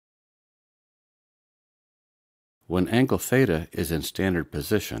When angle theta is in standard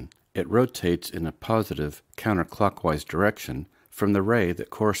position, it rotates in a positive counterclockwise direction from the ray that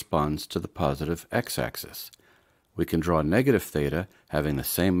corresponds to the positive x-axis. We can draw negative theta having the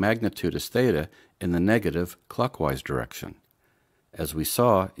same magnitude as theta in the negative clockwise direction. As we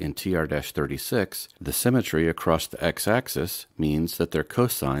saw in TR-36, the symmetry across the x-axis means that their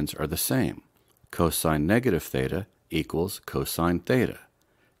cosines are the same. Cosine negative theta equals cosine theta,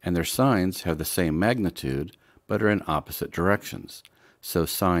 and their sines have the same magnitude but are in opposite directions. So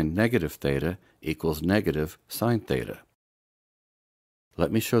sine negative theta equals negative sine theta.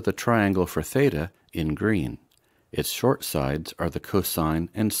 Let me show the triangle for theta in green. Its short sides are the cosine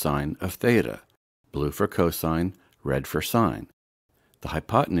and sine of theta, blue for cosine, red for sine. The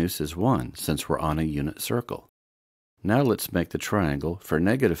hypotenuse is 1 since we're on a unit circle. Now let's make the triangle for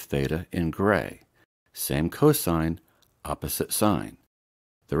negative theta in gray. Same cosine, opposite sine.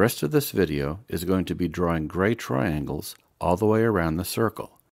 The rest of this video is going to be drawing gray triangles all the way around the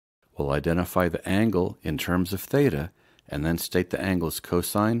circle. We'll identify the angle in terms of theta and then state the angle's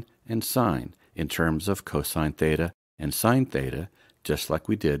cosine and sine in terms of cosine theta and sine theta, just like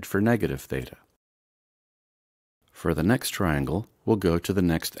we did for negative theta. For the next triangle, we'll go to the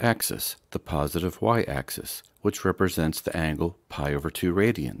next axis, the positive y-axis, which represents the angle pi over 2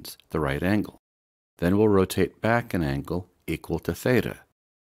 radians, the right angle. Then we'll rotate back an angle equal to theta.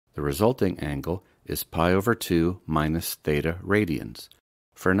 The resulting angle is pi over 2 minus theta radians.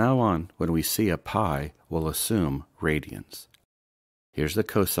 For now on, when we see a pi, we'll assume radians. Here's the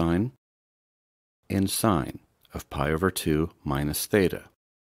cosine and sine of pi over 2 minus theta.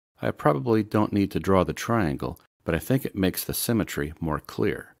 I probably don't need to draw the triangle, but I think it makes the symmetry more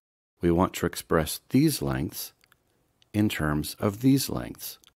clear. We want to express these lengths in terms of these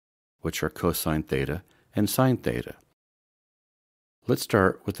lengths, which are cosine theta and sine theta. Let's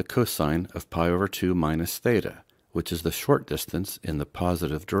start with the cosine of pi over 2 minus theta, which is the short distance in the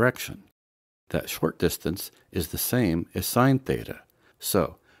positive direction. That short distance is the same as sine theta,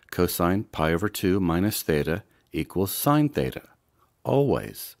 so cosine pi over 2 minus theta equals sine theta,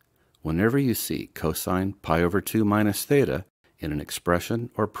 always. Whenever you see cosine pi over 2 minus theta in an expression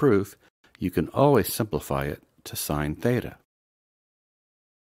or proof, you can always simplify it to sine theta.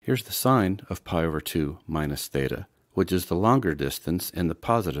 Here's the sine of pi over 2 minus theta, which is the longer distance in the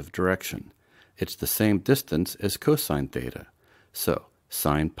positive direction. It's the same distance as cosine theta. So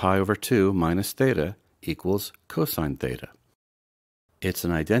sine pi over 2 minus theta equals cosine theta. It's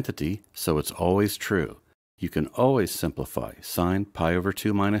an identity, so it's always true. You can always simplify sine pi over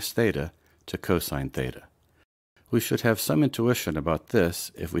 2 minus theta to cosine theta. We should have some intuition about this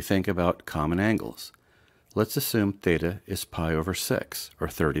if we think about common angles. Let's assume theta is pi over 6, or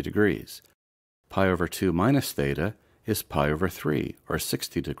 30 degrees. Pi over 2 minus theta is pi over 3, or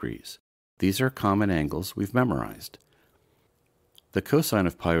 60 degrees. These are common angles we've memorized. The cosine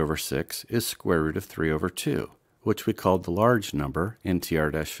of pi over 6 is square root of 3 over 2, which we called the large number in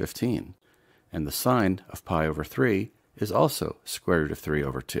TR-15. And the sine of pi over 3 is also square root of 3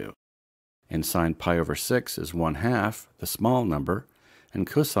 over 2. And sine pi over 6 is 1/2, the small number, and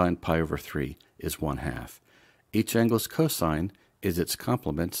cosine pi over 3 is 1/2. Each angle's cosine is its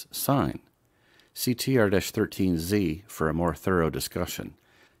complement's sine. See TR-13Z for a more thorough discussion.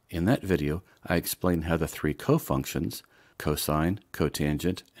 In that video, I explained how the three cofunctions, cosine,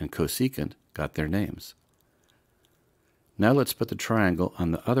 cotangent, and cosecant, got their names. Now let's put the triangle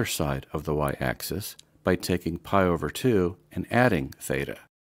on the other side of the y-axis by taking pi over 2 and adding theta.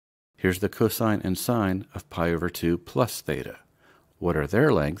 Here's the cosine and sine of pi over 2 plus theta. What are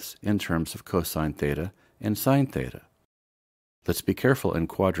their lengths in terms of cosine theta and sine theta? Let's be careful in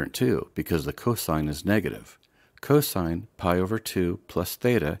quadrant 2 because the cosine is negative. Cosine pi over 2 plus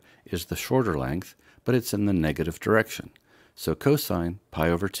theta is the shorter length, but it's in the negative direction. So cosine pi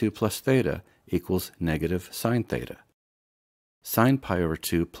over 2 plus theta equals negative sine theta. Sine pi over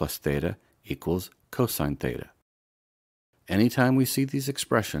 2 plus theta equals cosine theta. Anytime we see these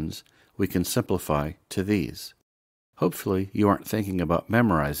expressions, we can simplify to these. Hopefully you aren't thinking about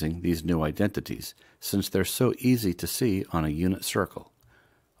memorizing these new identities, since they're so easy to see on a unit circle.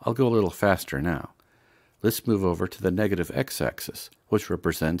 I'll go a little faster now. Let's move over to the negative x-axis, which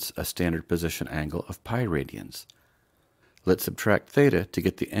represents a standard position angle of pi radians. Let's subtract theta to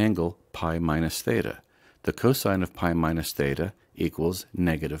get the angle pi minus theta. The cosine of pi minus theta equals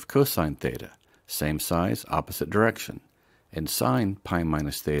negative cosine theta, same size, opposite direction. And sine pi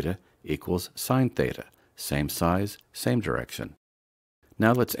minus theta equals sine theta, same size, same direction.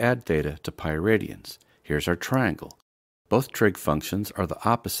 Now let's add theta to pi radians. Here's our triangle. Both trig functions are the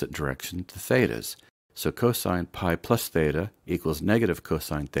opposite direction to theta's, so cosine pi plus theta equals negative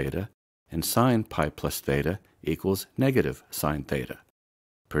cosine theta, and sine pi plus theta equals negative sine theta.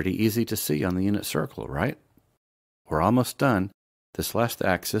 Pretty easy to see on the unit circle, right? We're almost done. This last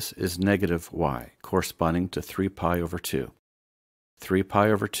axis is negative y, corresponding to 3 pi over 2. 3 pi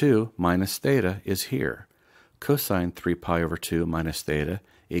over 2 minus theta is here. Cosine 3 pi over 2 minus theta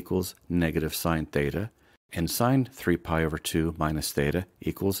equals negative sine theta, and sine 3 pi over 2 minus theta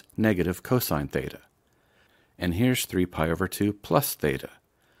equals negative cosine theta. And here's 3 pi over 2 plus theta.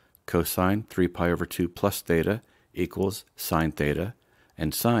 Cosine 3 pi over 2 plus theta equals sine theta,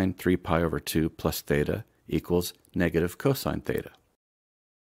 and sine 3 pi over 2 plus theta equals negative cosine theta.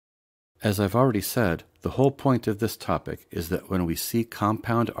 As I've already said, the whole point of this topic is that when we see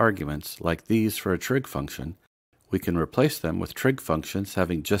compound arguments like these for a trig function, we can replace them with trig functions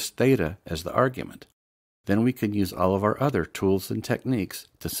having just theta as the argument. Then we can use all of our other tools and techniques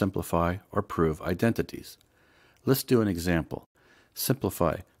to simplify or prove identities. Let's do an example.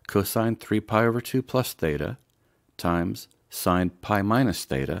 Simplify cosine 3 pi over 2 plus theta times sine pi minus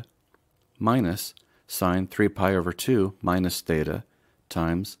theta minus sine 3 pi over 2 minus theta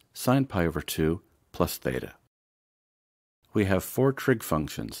times sine pi over 2 plus theta. We have 4 trig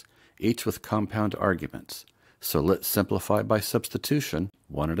functions, each with compound arguments, so let's simplify by substitution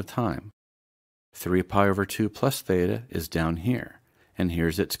one at a time. 3 pi over 2 plus theta is down here, and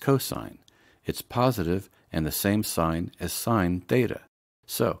here's its cosine. It's positive and the same sign as sine theta.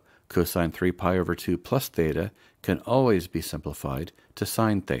 So cosine 3 pi over 2 plus theta can always be simplified to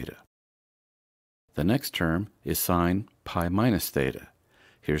sine theta. The next term is sine pi minus theta.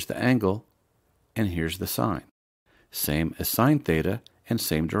 Here's the angle, and here's the sine. Same as sine theta and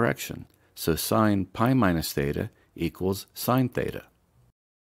same direction, so sine pi minus theta equals sine theta.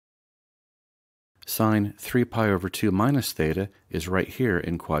 Sine 3 pi over 2 minus theta is right here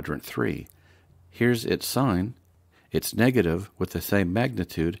in quadrant 3. Here's its sign. It's negative with the same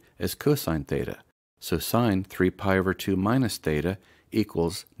magnitude as cosine theta, so sine 3 pi over 2 minus theta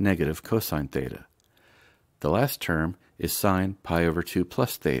equals negative cosine theta. The last term is sine pi over 2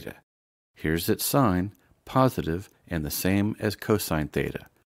 plus theta. Here's its sign, positive and the same as cosine theta.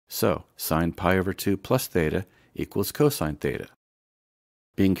 So sine pi over 2 plus theta equals cosine theta.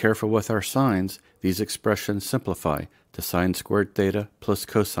 Being careful with our signs, these expressions simplify to sine squared theta plus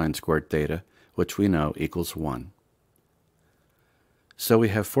cosine squared theta, which we know equals 1. So we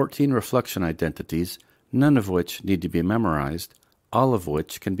have 14 reflection identities, none of which need to be memorized, all of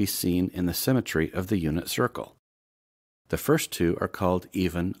which can be seen in the symmetry of the unit circle. The first 2 are called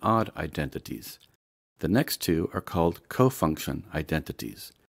even-odd identities. The next 2 are called cofunction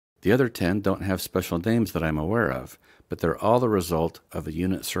identities. The other 10 don't have special names that I'm aware of, but they're all the result of a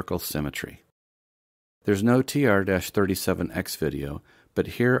unit circle symmetry. There's no TR-37X video, but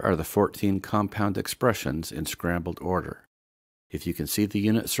here are the 14 compound expressions in scrambled order. If you can see the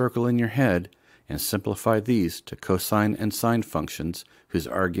unit circle in your head and simplify these to cosine and sine functions whose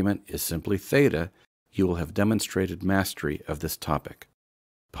argument is simply theta, you will have demonstrated mastery of this topic.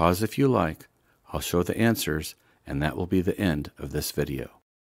 Pause if you like. I'll show the answers, and that will be the end of this video.